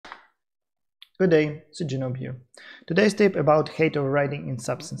Good day, it's Noob here. Today's tip about height overriding in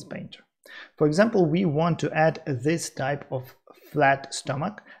Substance Painter. For example, we want to add this type of flat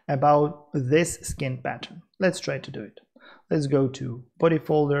stomach about this skin pattern. Let's try to do it. Let's go to Body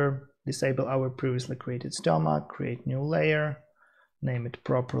folder, disable our previously created stomach, create new layer, name it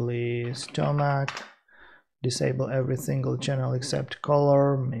properly stomach, disable every single channel except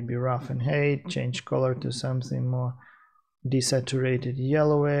color, maybe rough and height, change color to something more desaturated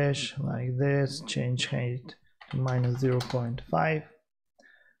yellowish like this, change height to -0.5,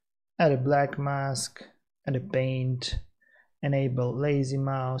 add a black mask, add a paint, enable lazy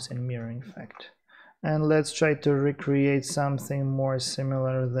mouse and mirroring effect, and let's try to recreate something more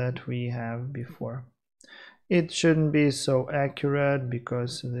similar that we have before. It shouldn't be so accurate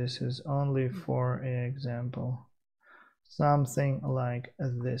because this is only for example, something like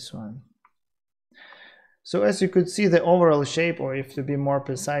this one. So as you could see, the overall shape, or if to be more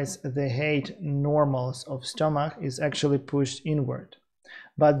precise, the height normals of stomach is actually pushed inward,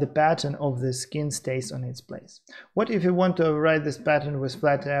 but the pattern of the skin stays on its place. What if you want to override this pattern with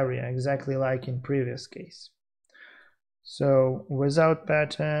flat area, exactly like in previous case? So without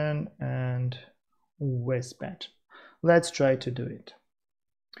pattern and with pattern. Let's try to do it.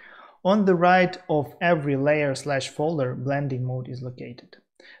 On the right of every layer/folder, blending mode is located.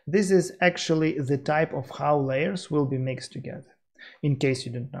 This is actually the type of how layers will be mixed together, in case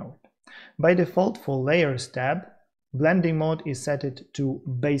you don't know it. By default, for Layers tab, blending mode is set to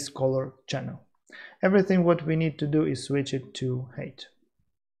base color channel. Everything what we need to do is switch it to height.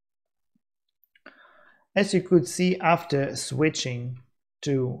 As you could see, after switching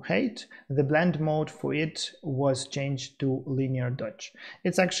to height, the blend mode for it was changed to linear dodge.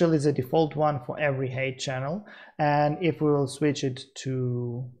 It's actually the default one for every height channel, and if we will switch it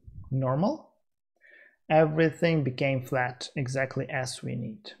to normal, everything became flat, exactly as we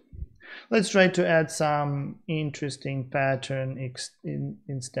need. Let's try to add some interesting pattern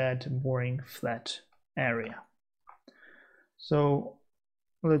instead boring flat area. So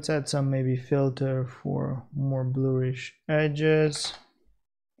let's add some maybe filter for more bluish edges,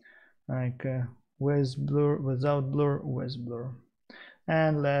 like with blur, without blur, with blur.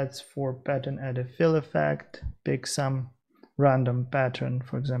 And let's, for pattern, add a fill effect, pick some random pattern,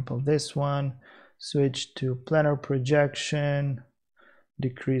 for example this one, switch to planar projection,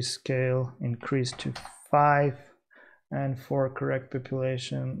 decrease scale, increase to 5, and for correct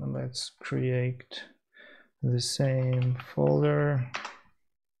population let's create the same folder,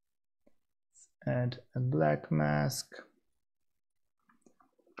 add a black mask,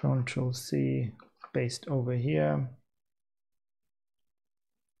 Ctrl C, paste over here,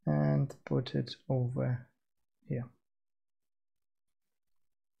 and put it over here.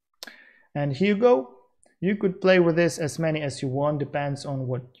 And here you go. You could play with this as many as you want, depends on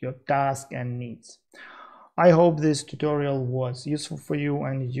what your task and needs. I hope this tutorial was useful for you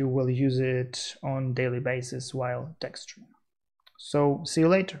and you will use it on daily basis while texturing. So see you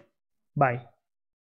later. Bye.